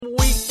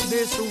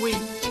this week?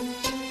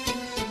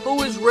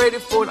 Who is ready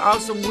for an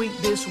awesome week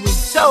this week?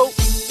 So,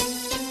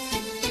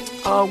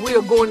 we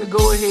are going to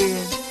go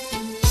ahead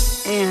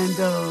and,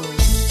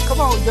 come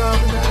on,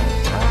 darling.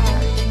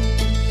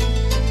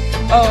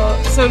 All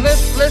right. So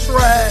let's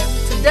ride.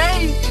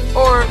 Today,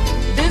 or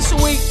this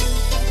week,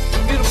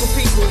 beautiful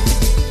people,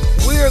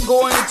 we are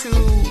going to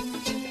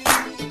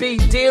be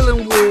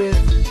dealing with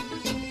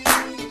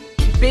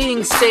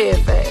being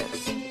steadfast.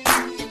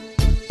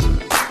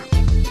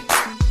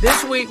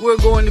 This week we're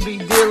going to be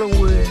dealing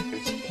with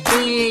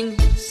being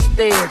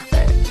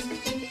steadfast.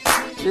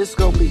 This is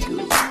going to be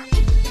good.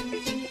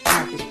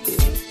 I can feel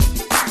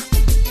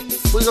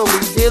it. We're going to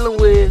be dealing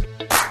with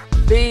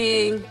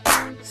being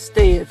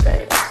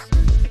steadfast.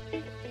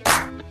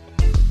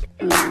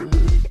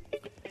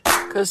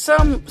 Because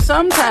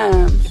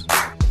sometimes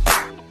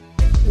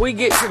we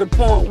get to the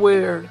point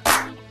where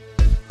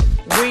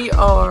we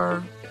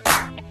are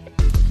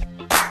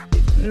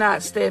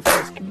not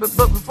steadfast. But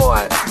before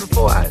I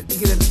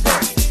get into that,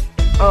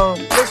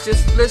 let's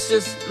just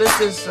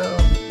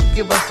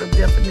give us a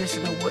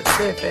definition of what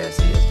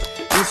steadfast is,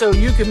 and so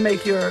you can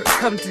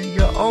come to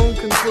your own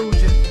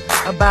conclusion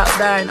about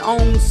thine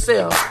own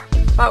self,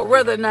 about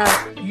whether or not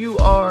you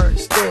are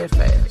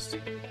steadfast.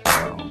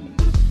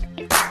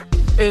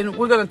 And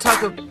we're gonna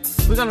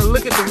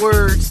look at the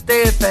word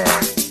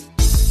steadfast.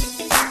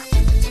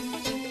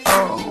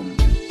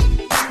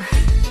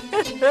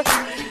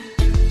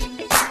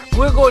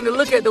 We're going to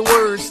look at the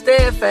word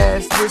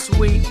steadfast this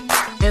week,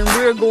 and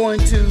we're going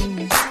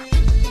to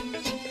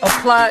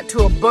apply it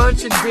to a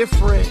bunch of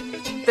different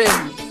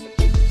things.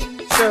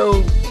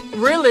 So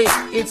really,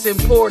 it's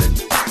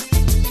important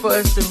for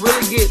us to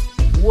really get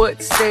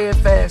what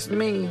steadfast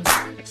means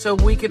so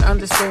we can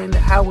understand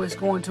how it's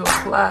going to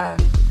apply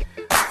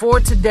for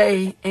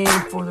today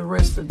and for the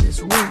rest of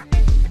this week,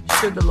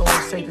 should the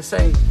Lord say the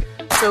same.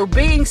 So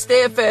being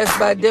steadfast,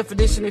 by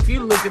definition, if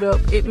you look it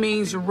up, it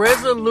means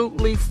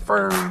resolutely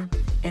firm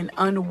and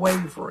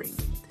unwavering.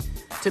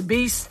 To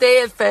be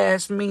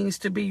steadfast means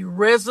to be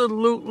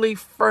resolutely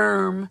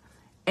firm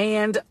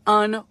and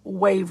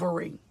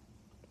unwavering.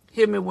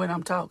 Hear me when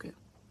I'm talking.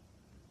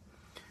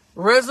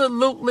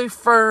 Resolutely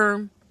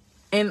firm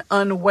and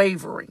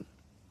unwavering.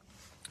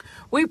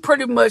 We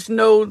pretty much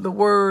know the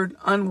word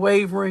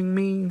unwavering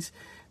means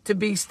to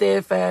be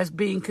steadfast,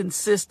 being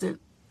consistent,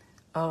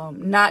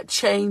 not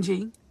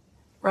changing,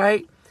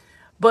 right?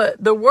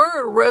 But the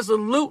word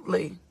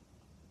resolutely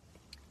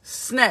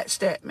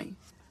snatched at me.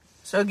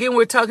 So again,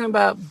 we're talking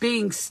about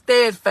being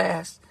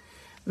steadfast,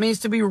 means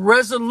to be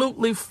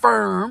resolutely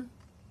firm,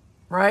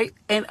 right?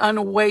 And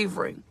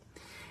unwavering.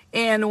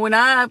 And when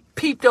I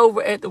peeped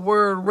over at the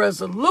word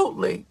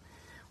resolutely,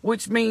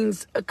 which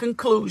means a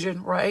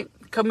conclusion, right?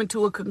 Coming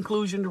to a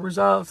conclusion to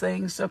resolve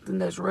things, something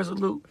that's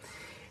resolute.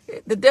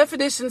 The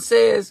definition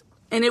says,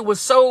 and it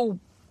was so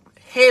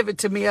heavy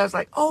to me, I was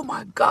like, oh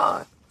my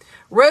God.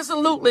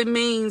 Resolutely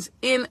means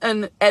in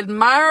an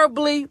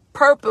admirably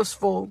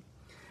purposeful,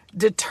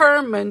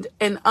 determined,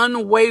 and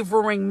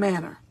unwavering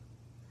manner.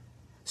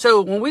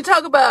 So when we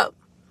talk about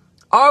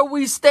are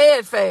we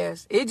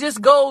steadfast, it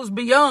just goes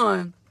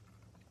beyond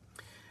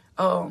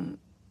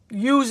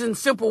using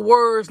simple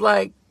words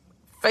like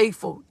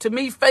faithful. To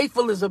me,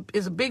 faithful is a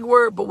big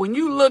word, but when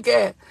you look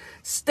at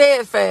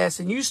steadfast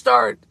and you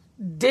start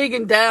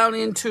digging down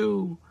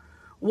into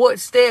what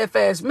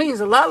steadfast means,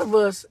 a lot of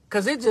us,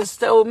 because it just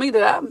told me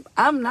that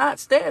I'm not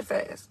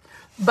steadfast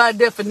by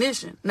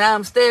definition. Now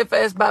I'm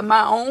steadfast by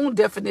my own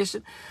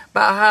definition,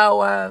 by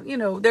how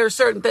there are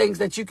certain things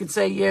that you can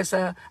say, yes,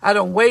 I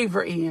don't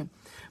waver in.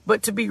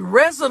 But to be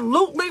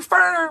resolutely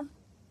firm,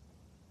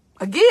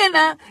 again,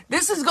 now,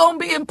 this is going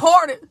to be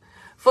important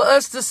for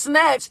us to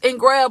snatch and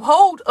grab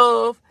hold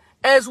of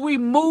as we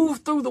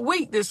move through the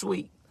week this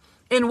week.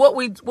 And what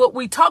we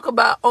talk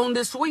about on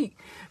this week.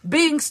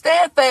 Being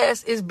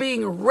steadfast is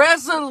being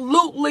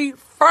resolutely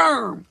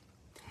firm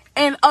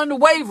and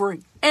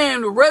unwavering.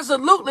 And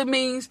resolutely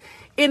means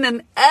in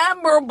an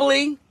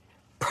admirably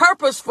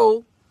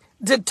purposeful,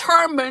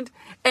 determined,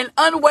 and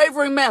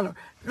unwavering manner.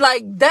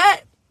 Like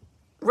that,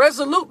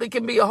 resolutely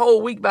can be a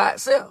whole week by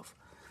itself.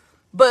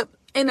 But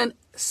in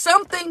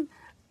something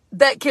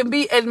that can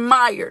be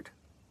admired.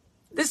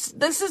 This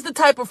is the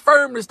type of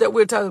firmness that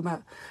we're talking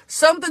about.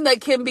 Something that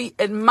can be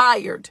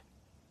admired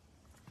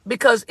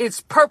because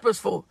it's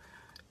purposeful,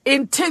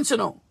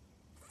 intentional,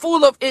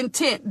 full of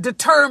intent,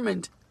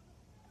 determined,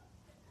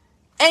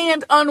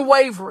 and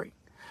unwavering.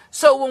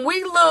 So when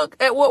we look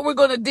at what we're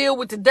going to deal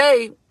with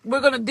today, we're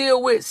going to deal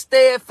with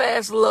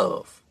steadfast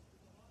love.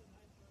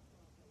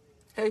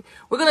 Okay?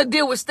 We're going to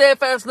deal with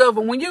steadfast love.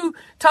 And when you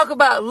talk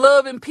about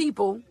loving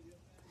people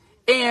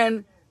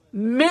and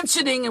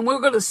mentioning, and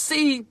we're going to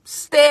see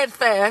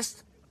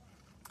steadfast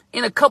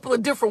in a couple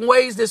of different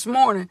ways this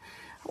morning,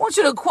 I want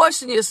you to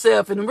question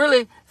yourself and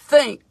really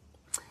think,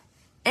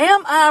 do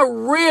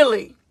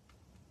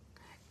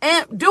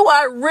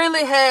I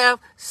really have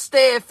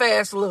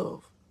steadfast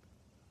love?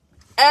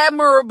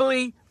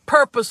 Admirably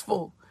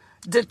purposeful,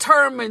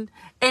 determined,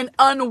 and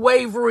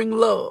unwavering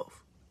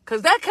love.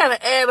 Because that kind of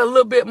add a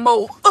little bit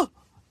more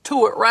to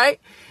to it, right?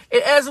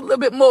 It adds a little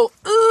bit more,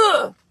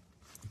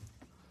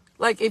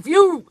 Like if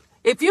you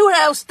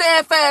have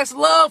steadfast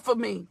love for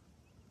me,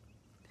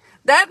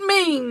 that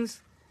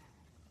means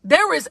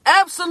there is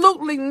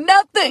absolutely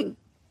nothing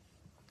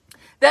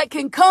that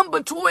can come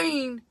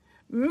between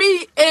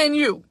me and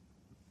you.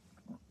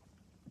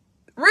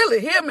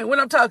 Really, hear me when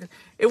I'm talking.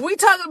 If we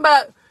talking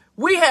about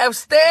we have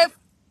steadfast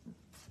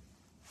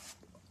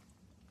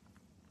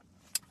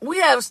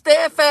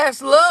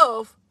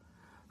love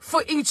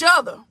for each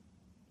other,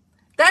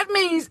 that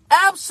means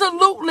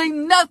absolutely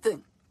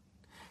nothing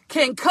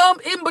can come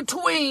in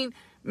between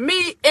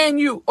me and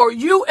you, or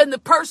you and the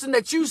person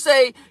that you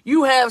say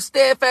you have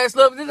steadfast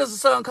love. There's a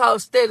song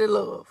called Steady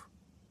Love.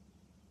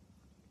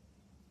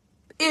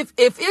 If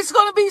it's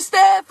going to be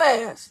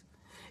steadfast,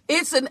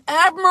 it's an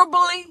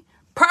admirably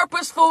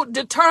purposeful,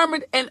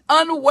 determined, and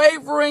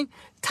unwavering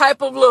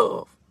type of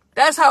love.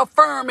 That's how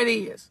firm it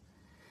is.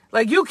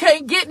 Like you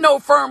can't get no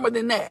firmer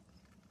than that.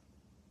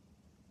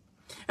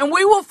 And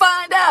we will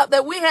find out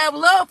that we have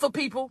love for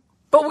people,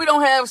 but we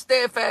don't have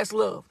steadfast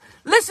love.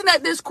 Listen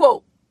at this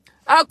quote.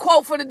 Our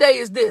quote for today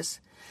is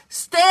this: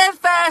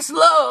 steadfast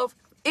love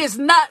is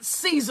not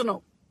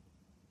seasonal.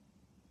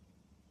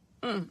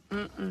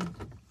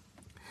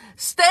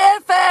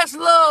 Steadfast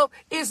love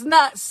is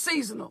not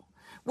seasonal,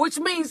 which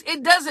means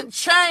it doesn't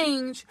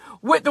change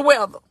with the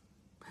weather.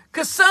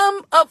 Because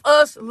some of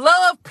us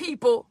love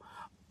people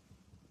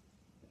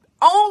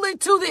only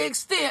to the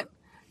extent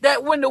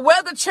that when the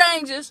weather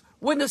changes,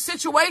 when the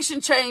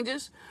situation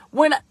changes,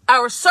 when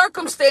our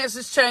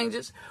circumstances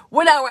changes,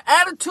 when our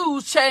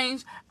attitudes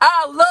change,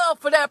 our love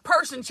for that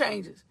person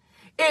changes.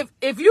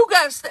 If you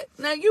got,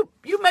 now you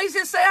may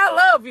just say, I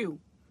love you.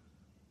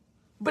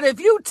 But if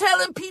you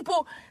telling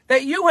people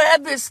that you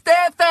have this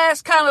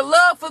steadfast kind of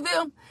love for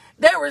them,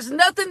 there is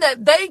nothing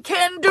that they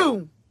can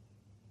do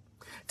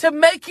to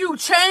make you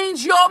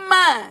change your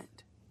mind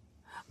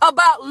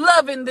about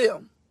loving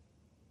them.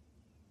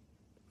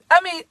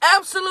 I mean,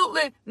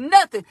 absolutely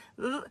nothing.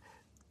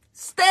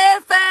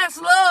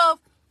 Steadfast love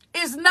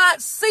is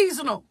not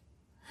seasonal.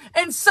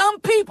 And some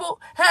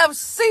people have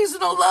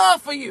seasonal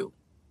love for you.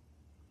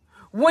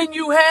 When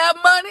you have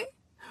money,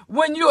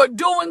 when you are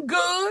doing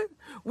good,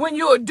 when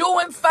you are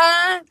doing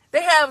fine,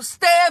 they have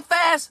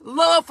steadfast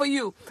love for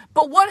you.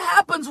 But what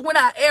happens when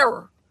I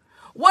err?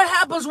 What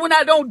happens when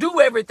I don't do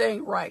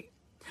everything right?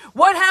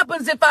 What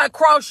happens if I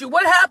cross you?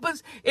 What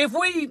happens if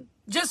we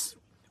just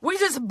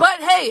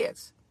butt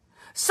heads?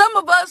 Some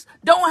of us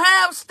don't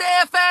have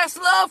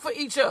steadfast love for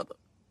each other,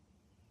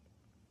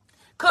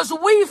 because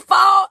we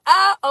fall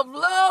out of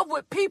love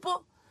with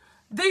people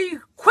the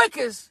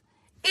quickest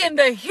in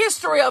the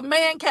history of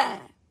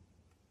mankind.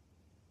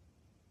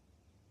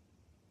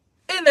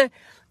 I'm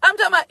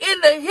talking about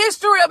in the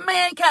history of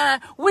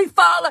mankind, we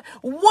fall.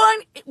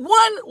 One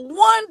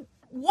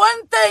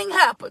thing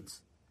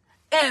happens,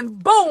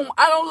 and boom,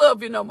 I don't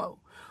love you no more.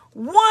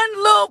 One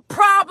little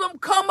problem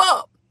come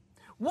up,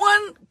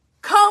 one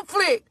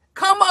conflict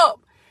come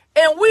up,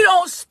 and we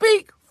don't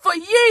speak for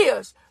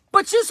years.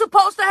 But you're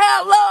supposed to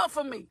have love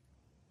for me.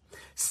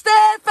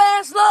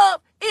 Steadfast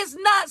love is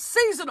not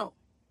seasonal.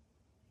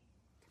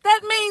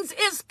 That means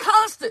it's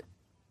constant.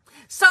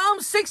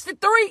 Psalm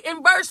 63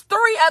 in verse 3,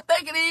 I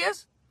think it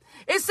is.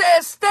 It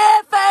says,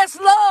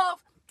 steadfast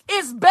love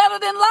is better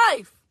than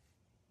life.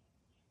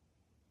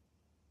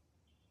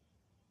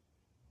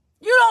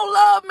 You don't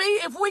love me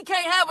if we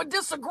can't have a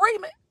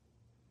disagreement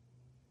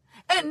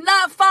and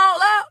not fall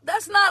out.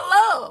 That's not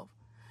love.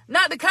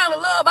 Not the kind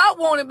of love I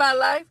want in my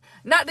life.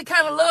 Not the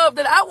kind of love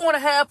that I want to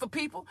have for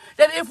people.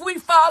 That if we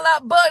fall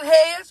out butt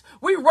heads,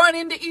 we run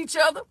into each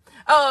other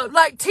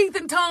like teeth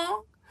and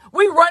tongue.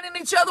 We run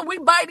into each other, we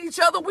bite each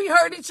other, we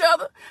hurt each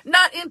other.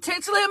 Not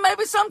intentionally, and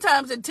maybe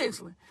sometimes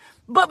intentionally.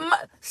 But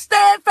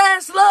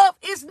steadfast love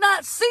is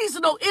not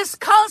seasonal, it's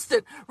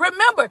constant.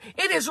 Remember,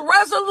 it is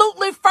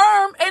resolutely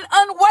firm and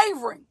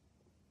unwavering.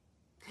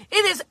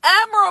 It is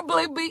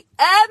admirably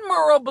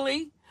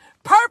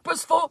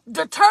purposeful,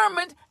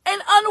 determined,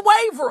 and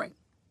unwavering.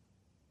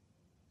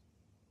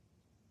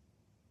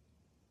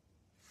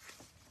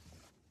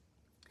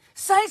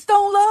 Saints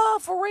don't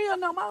love for real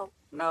no more.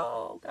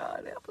 No,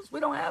 God help us. We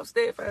don't have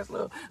steadfast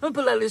love. Let me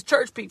put it like this,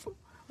 church people.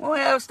 We don't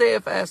have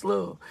steadfast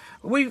love.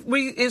 We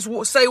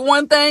say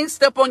one thing,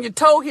 step on your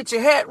toe, hit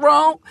your hat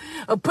wrong,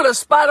 put a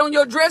spot on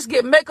your dress,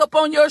 get makeup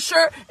on your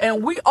shirt,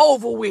 and we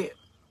over with.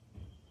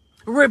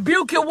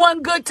 Rebuke you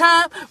one good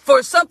time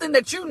for something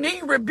that you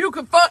need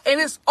rebuking for, and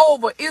it's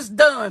over. It's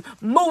done.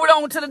 Move it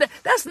on to the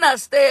next. That's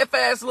not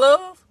steadfast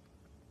love.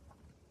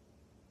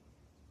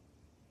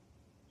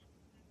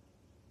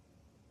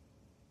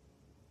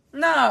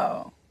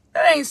 No,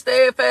 that ain't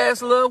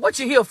steadfast love. What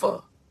you here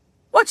for?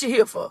 What you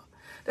here for?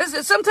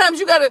 Sometimes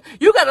you gotta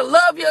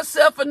love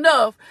yourself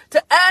enough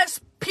to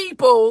ask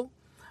people,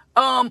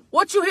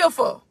 what you here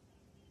for?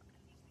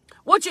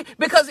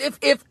 Because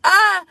if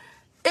I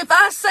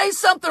say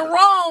something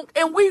wrong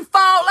and we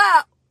fall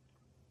out,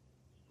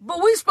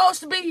 but we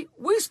supposed to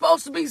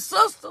be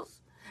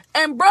sisters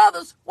and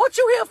brothers, what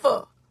you here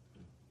for?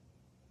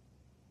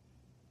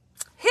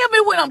 Hear me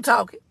when I'm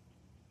talking.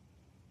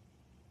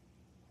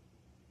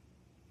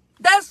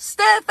 That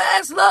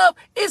steadfast love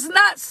is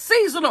not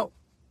seasonal.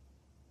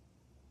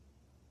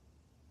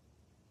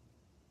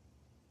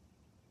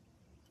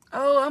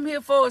 Oh, I'm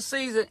here for a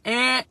season.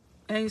 Ain't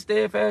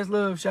steadfast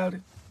love,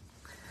 shouted.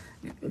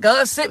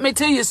 God sent me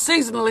to you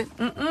seasonally.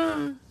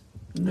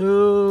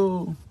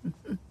 No.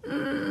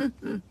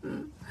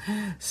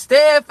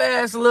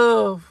 Steadfast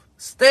love,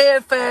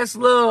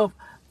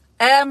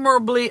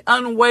 admirably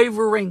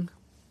unwavering,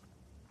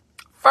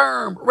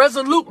 firm,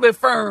 resolutely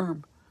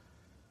firm.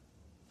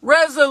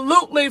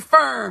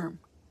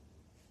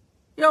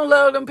 You don't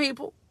love them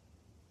people.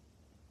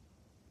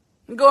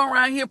 You're going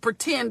around here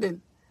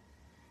pretending,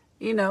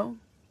 No,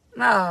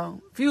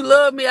 if you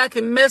love me, I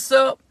can mess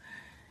up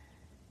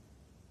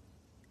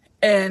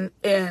and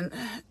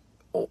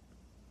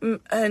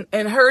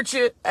hurt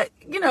you.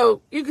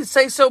 You can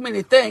say so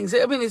many things.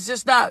 I mean, it's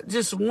just not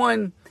just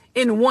one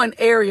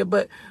area.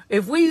 But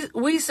if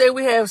we say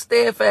we have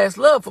steadfast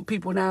love for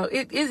people now,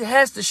 it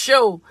has to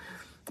show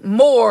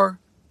more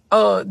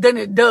than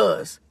it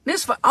does. And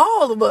it's for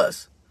all of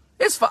us.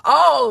 Just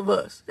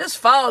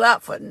fall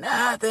out for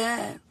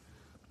nothing.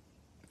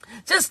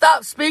 Just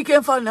stop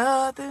speaking for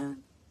nothing.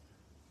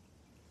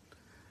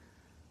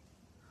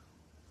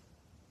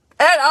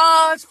 At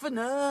odds for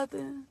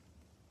nothing.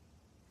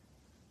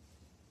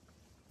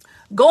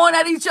 Going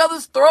at each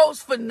other's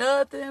throats for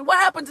nothing. What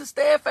happened to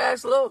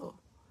steadfast love?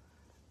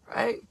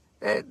 Right?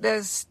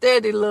 That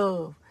steady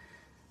love.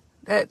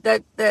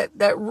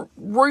 That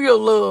real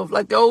love,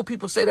 like the old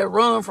people say, that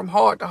run from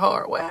heart to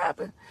heart. What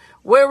happened?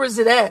 Where is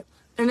it at?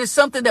 And it's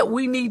something that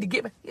we need to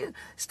get back.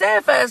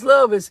 Steadfast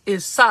love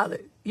is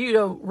solid.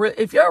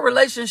 If your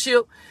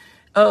relationship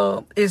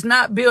is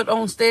not built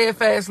on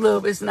steadfast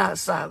love, it's not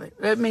solid.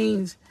 That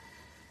means,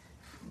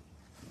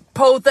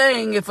 poor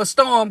thing if a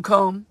storm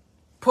come,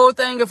 poor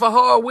thing if a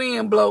hard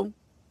wind blow.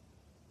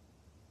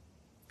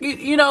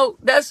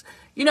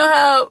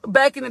 How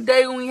back in the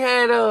day when we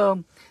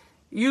had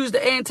used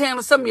the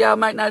antenna. Some of y'all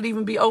might not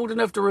even be old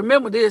enough to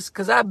remember this,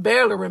 because I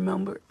barely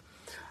remember it.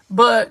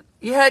 But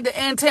you had the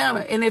antenna,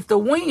 and if the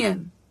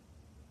wind,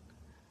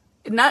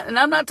 and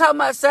I'm not talking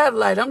about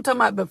satellite, I'm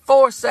talking about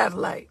before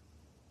satellite.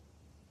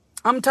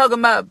 I'm talking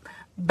about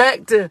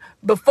back to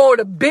before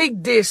the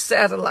big dish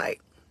satellite.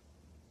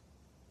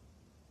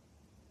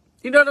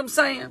 You know what I'm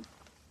saying? I'm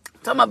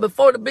talking about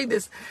before the big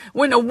dish.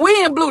 When the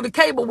wind blew, the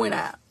cable went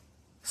out.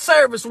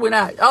 Service went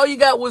out. All you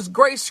got was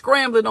gray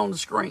scrambling on the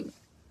screen.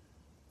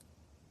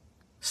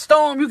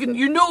 Storm,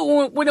 you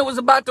knew when it was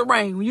about to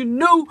rain. You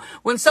knew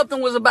when something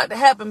was about to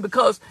happen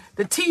because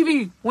the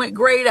TV went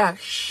grayed out.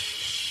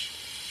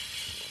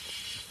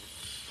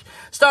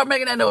 Start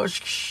making that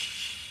noise.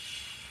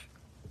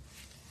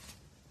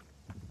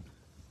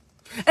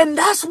 And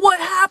that's what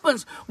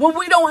happens when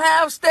we don't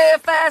have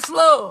steadfast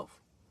love.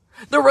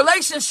 The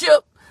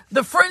relationship,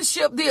 the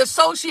friendship, the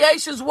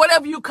associations,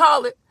 whatever you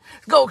call it,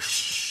 go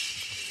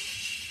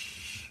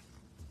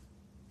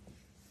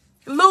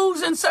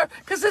losing, sir,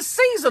 because it's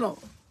seasonal.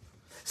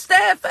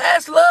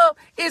 Steadfast love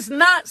is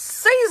not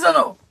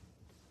seasonal.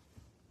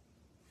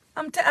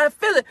 I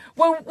feel it.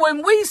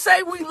 When we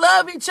say we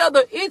love each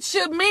other, it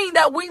should mean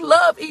that we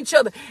love each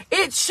other.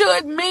 It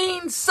should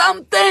mean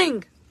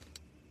something.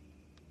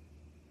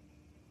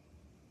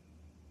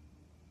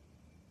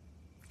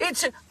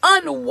 It's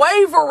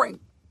unwavering.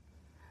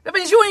 That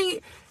means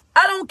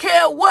I don't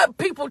care what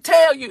people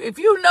tell you. If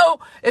you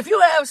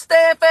have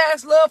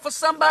steadfast love for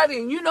somebody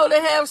and you know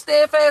they have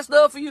steadfast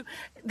love for you,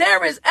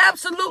 there is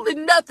absolutely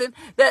nothing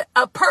that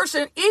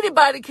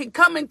anybody can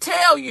come and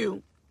tell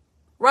you,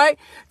 right,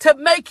 to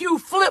make you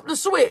flip the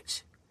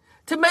switch,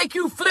 to make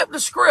you flip the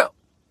script,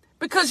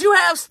 because you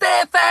have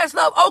steadfast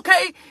love.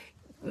 Okay,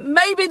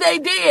 maybe they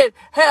did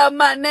have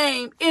my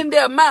name in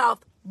their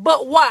mouth,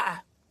 but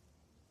why?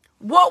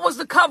 What was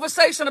the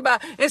conversation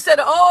about? Instead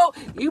of,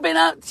 you been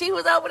out, she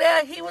was over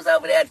there, he was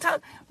over there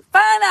talking.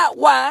 Find out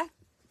why.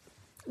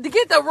 To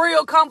get the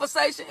real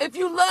conversation. If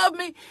you love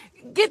me,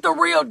 get the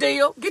real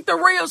deal. Get the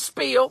real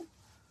spill.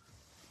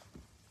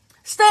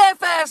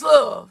 Steadfast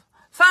love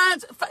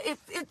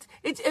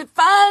it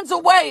finds a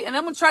way, and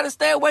I'm going to try to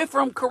stay away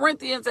from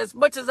Corinthians as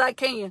much as I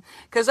can,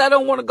 because I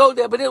don't want to go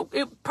there, but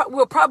it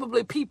will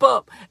probably peep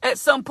up at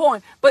some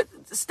point. But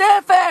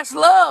steadfast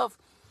love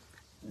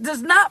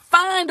does not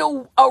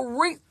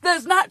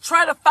does not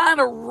try to find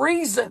a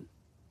reason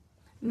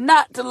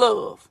not to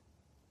love.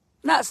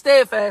 Not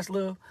steadfast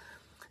love.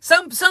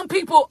 Some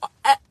people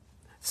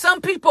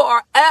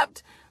are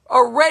apt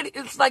or ready.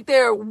 It's like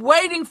they're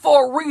waiting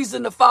for a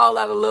reason to fall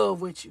out of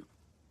love with you.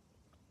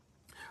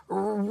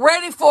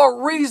 Ready for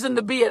a reason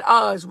to be at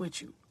odds with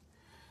you.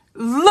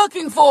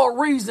 Looking for a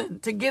reason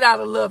to get out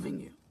of loving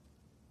you.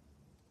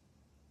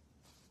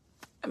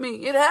 I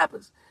mean, it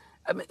happens.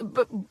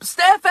 But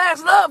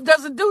steadfast love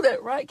doesn't do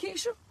that, right,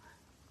 Keisha?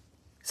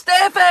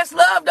 Steadfast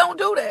love don't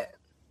do that.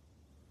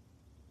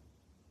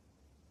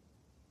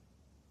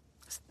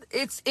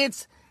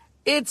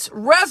 It's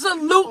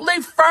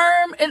resolutely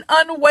firm and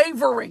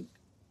unwavering.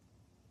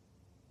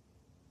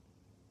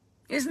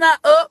 It's not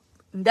up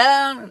and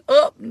down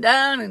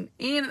and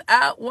in and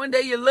out. One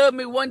day you love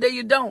me, one day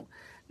you don't.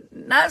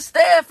 not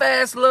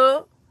steadfast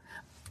love.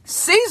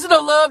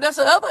 Seasonal love, that's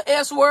another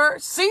S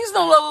word.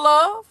 Seasonal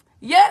love,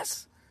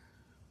 yes.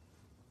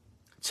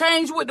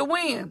 Change with the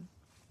wind.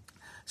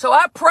 So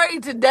I pray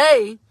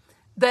today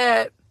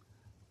that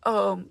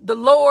the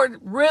Lord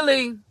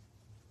really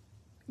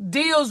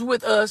deals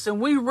with us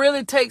and we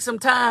really take some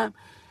time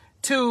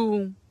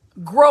to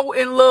grow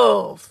in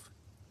love.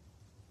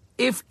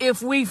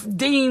 If we've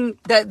deemed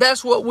that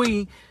that's what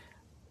we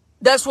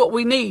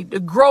need, to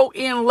grow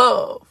in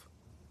love.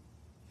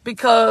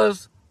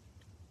 Because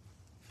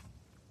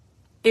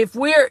if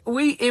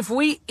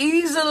we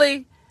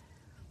easily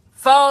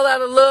fall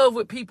out of love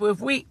with people, if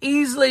we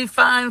easily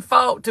find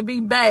fault to be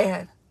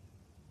bad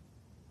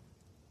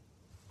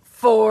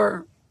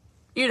for,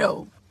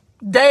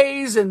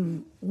 days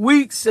and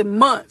weeks and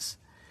months,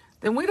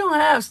 then we don't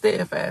have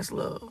steadfast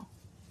love.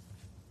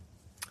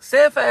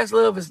 Steadfast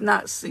love is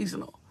not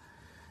seasonal.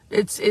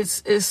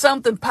 It's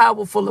something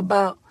powerful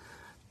about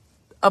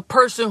a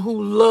person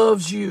who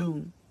loves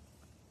you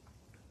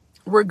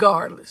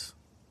regardless.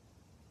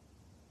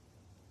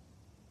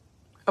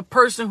 A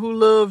person who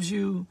loves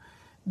you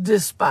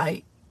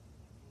despite.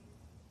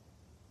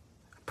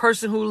 A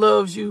person who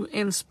loves you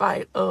in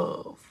spite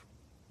of.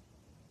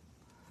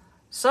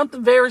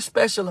 Something very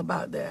special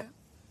about that.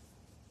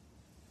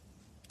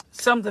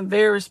 Something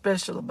very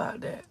special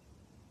about that.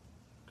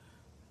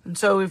 And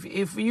so if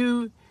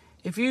you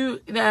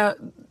now,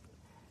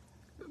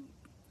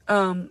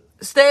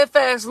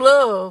 steadfast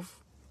love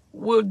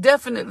will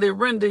definitely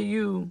render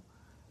you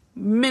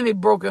many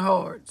broken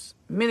hearts,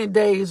 many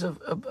days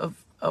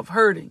of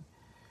hurting.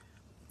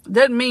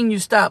 Doesn't mean you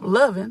stop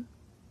loving.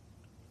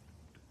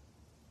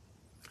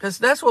 Because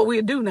that's what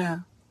we'll do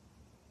now.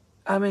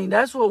 I mean,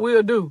 that's what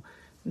we'll do.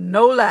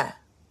 No lie.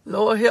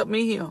 Lord help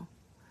me here.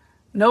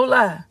 No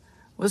lie.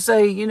 We'll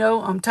say,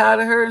 I'm tired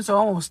of hurting, so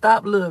I'm going to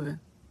stop loving.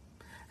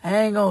 I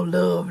ain't going to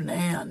love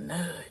now,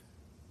 nothing.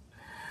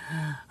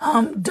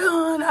 I'm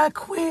done. I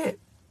quit.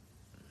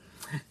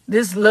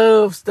 This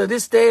love stuff,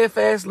 this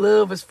steadfast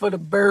love is for the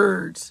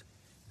birds.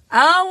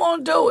 I don't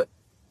want to do it.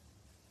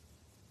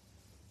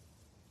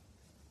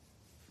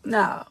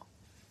 No.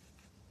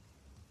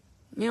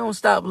 You don't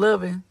stop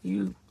loving.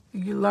 You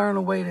learn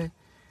a way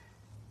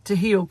to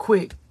heal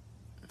quick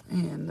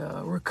and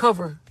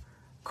recover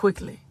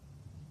quickly.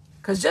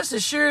 Because just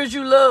as sure as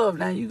you love,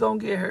 now you're going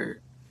to get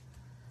hurt.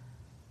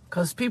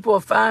 Because people will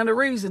find a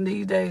reason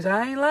these days.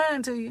 I ain't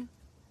lying to you.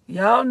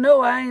 Y'all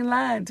know I ain't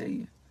lying to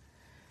you.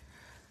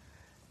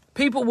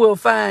 People will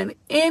find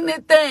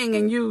anything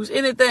and use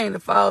anything to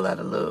fall out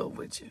of love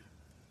with you.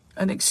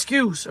 An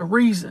excuse, a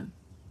reason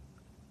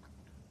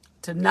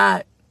to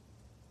not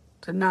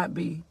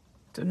be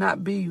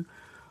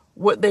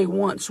what they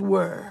once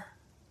were.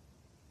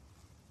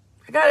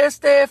 I got that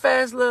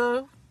steadfast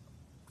love.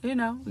 You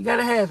got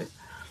to have it.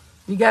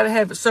 You got to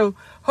have it. So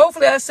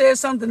hopefully I said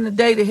something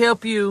today to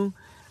help you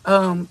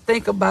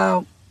think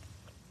about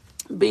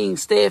being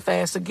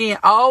steadfast. Again,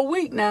 all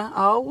week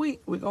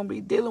we're going to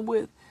be dealing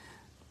with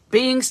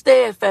being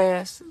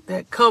steadfast.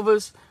 That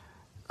covers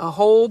a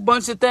whole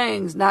bunch of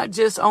things, not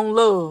just on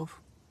love.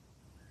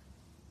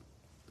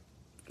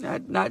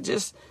 Not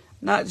just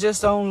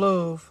on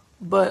love,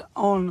 but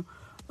on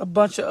a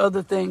bunch of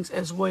other things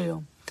as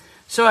well.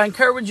 So I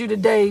encourage you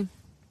today,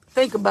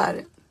 think about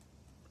it.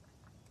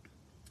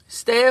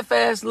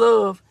 Steadfast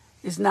love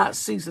is not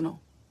seasonal.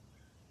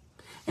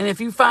 And if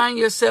you find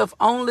yourself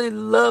only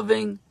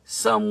loving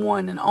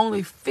someone and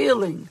only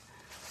feeling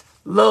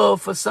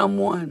love for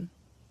someone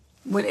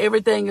when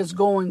everything is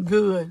going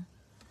good,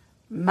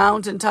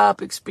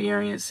 mountaintop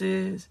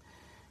experiences,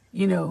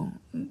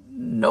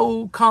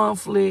 no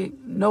conflict,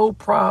 no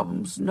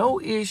problems, no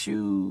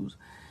issues,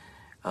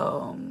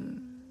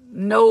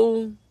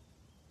 no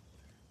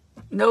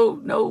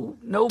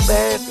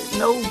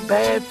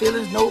bad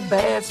feelings, no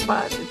bad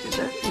spots.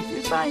 If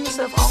you find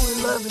yourself only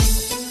loving,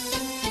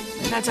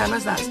 and that time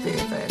that's not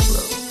steadfast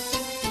love.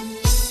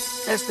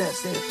 That's that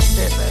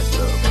steadfast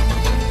love.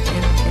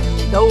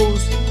 And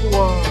those who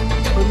are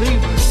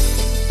believers,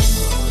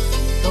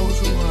 those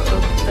who are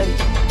of the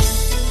faith,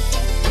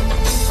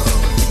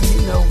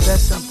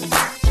 that's something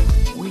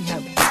that we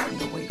have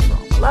gotten away from.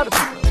 A lot of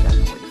people have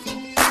gotten away from.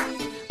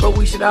 But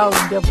we should all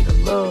endeavor to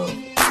love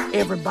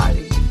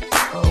everybody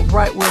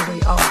right where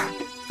they are.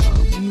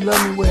 If you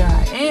love me where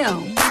I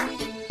am,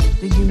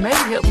 then you may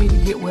help me to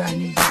get where I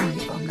need to be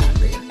if I'm not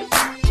there.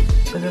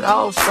 But it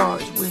all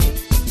starts with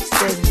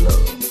steady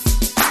love.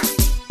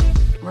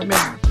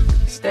 Remember,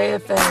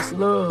 steadfast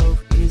love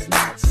is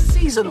not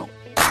seasonal.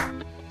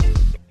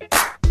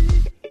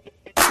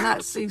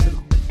 Not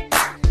seasonal.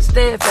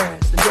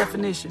 Steadfast, the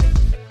definition,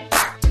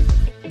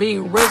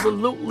 being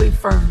resolutely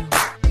firm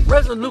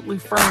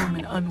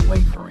and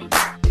unwavering.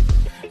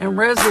 And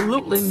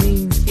resolutely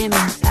means in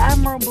an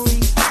admirably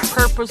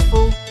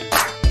purposeful,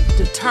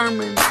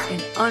 determined,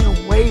 and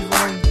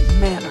unwavering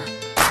manner.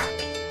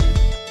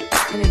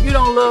 And if you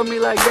don't love me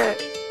like that,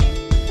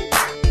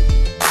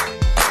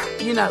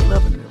 you're not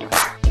loving me right.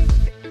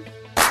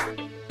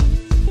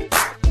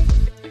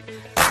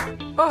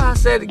 Oh, I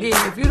said again,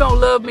 if you don't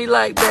love me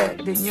like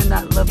that, then you're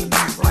not loving me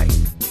right.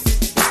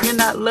 If you're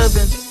not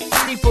loving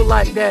people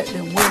like that,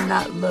 then we're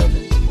not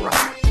loving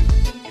right.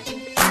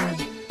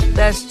 And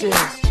that's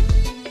just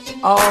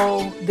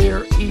all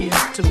there is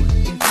to it.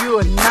 If you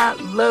are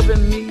not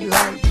loving me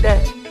like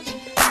that,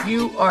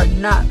 you are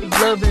not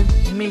loving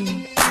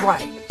me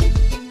right.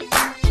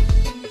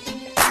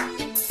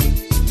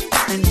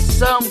 And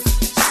some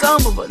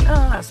of us, no,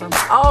 not some,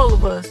 all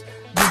of us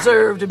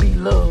deserve to be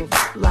loved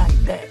like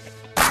that.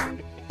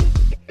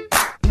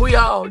 We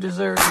all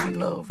deserve to be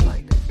loved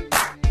like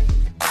that.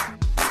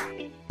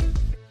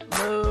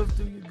 Love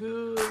through